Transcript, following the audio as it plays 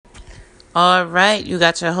All right, you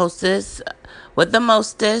got your hostess with the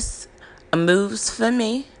mostest moves for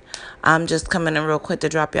me. I'm just coming in real quick to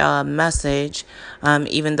drop y'all a message.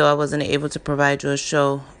 Even though I wasn't able to provide you a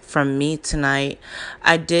show from me tonight,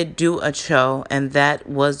 I did do a show, and that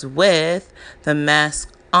was with the Mask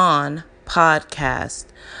On podcast.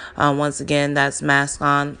 Once again, that's Mask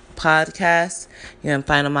On podcast. You can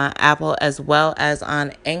find him on Apple as well as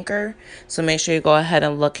on Anchor. So make sure you go ahead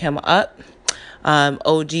and look him up.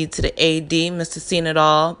 OG to the AD, Mr. Seen It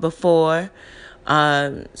All before.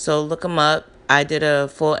 So look him up. I did a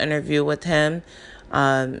full interview with him.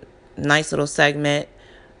 Nice little segment.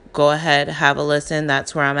 Go ahead, have a listen.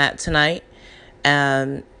 That's where I'm at tonight.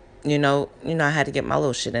 Um, I had to get my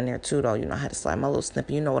little shit in there too, though. I had to slide my little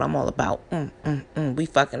snippet. You know what I'm all about. We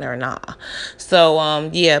fucking or nah. So,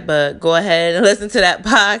 yeah, but go ahead and listen to that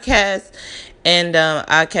podcast. And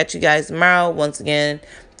I'll catch you guys tomorrow. Once again,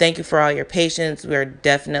 thank you for all your patience. We're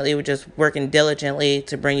just working diligently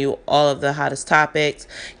to bring you all of the hottest topics,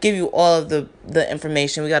 give you all of the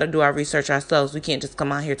information. We got to do our research ourselves. We can't just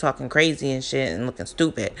come out here talking crazy and shit and looking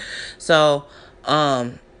stupid. So,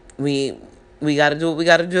 we got to do what we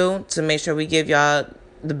got to do to make sure we give y'all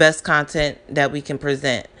the best content that we can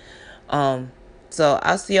present. So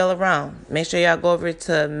I'll see y'all around. Make sure y'all go over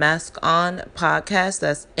to Mask On Podcast.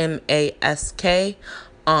 That's MASK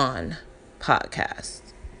On Podcast.